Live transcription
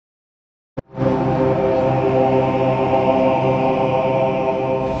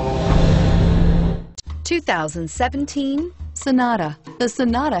2017 Sonata. The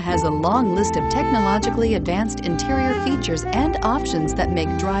Sonata has a long list of technologically advanced interior features and options that make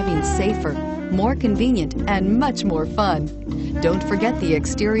driving safer, more convenient, and much more fun. Don't forget the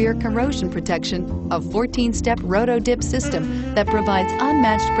exterior corrosion protection, a 14-step roto-dip system that provides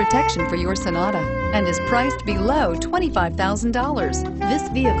unmatched protection for your Sonata and is priced below $25,000. This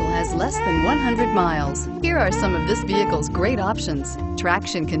vehicle has less than 100 miles. Here are some of this vehicle's great options: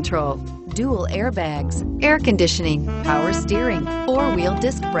 traction control, dual airbags, air conditioning, power steering, four-wheel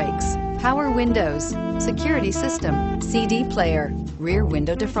disc brakes, power windows, security system, CD player, rear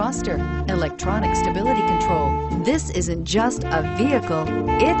window defroster, electronic stability control. This isn't just a vehicle,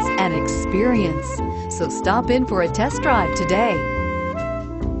 it's an experience. So stop in for a test drive today.